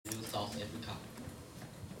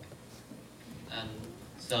And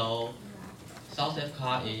so South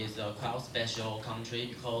Africa is a quite special country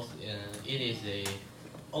because it is the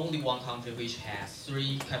only one country which has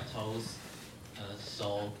three capitals.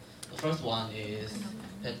 So the first one is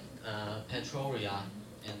Pretoria,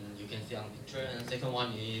 and you can see on the picture. And the second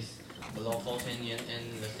one is Bloemfontein,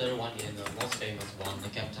 and the third one is the most famous one, the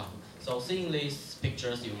Cape Town. So seeing these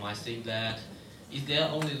pictures, you might think that is there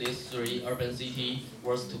only these three urban cities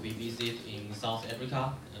worth to be visited in South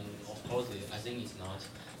Africa? And of course, I think it's not.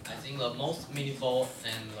 I think the most meaningful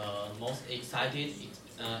and most excited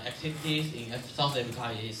activities in South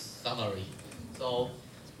Africa is safari. So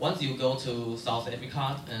once you go to South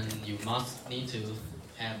Africa, and you must need to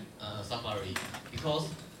have safari because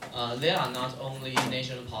there are not only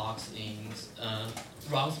national parks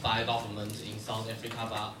run by government in South Africa,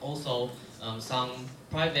 but also some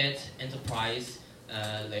private enterprise.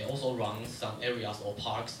 They also run some areas or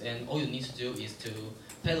parks, and all you need to do is to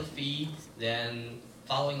pay the fee, then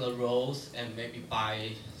following the rules, and maybe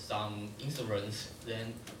buy some insurance.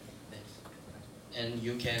 Then and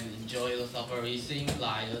you can enjoy the safari, seeing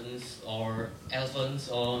lions or elephants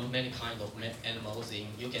or many kinds of animals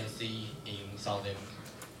you can see in South Africa.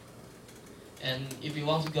 And if you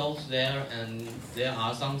want to go there, and there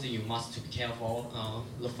are something you must to be careful.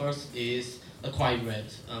 The first is the crime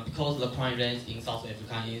rate, because the crime rate in South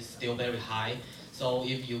Africa is still very high. So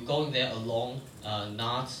if you go there alone,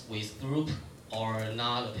 not with group or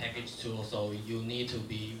not a package tour, so you need to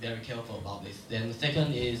be very careful about this. Then the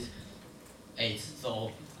second is AIDS.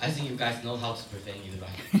 So I think you guys know how to prevent it,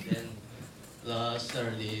 right? Then the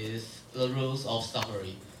third is the rules of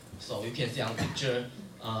safari. So you can see on the picture,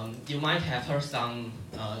 you might have heard some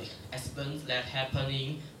accidents that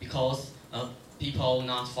happening because people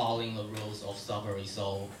not following the rules of safari.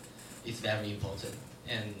 So it's very important.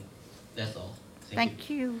 And that's all. Thank you. Thank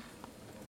you.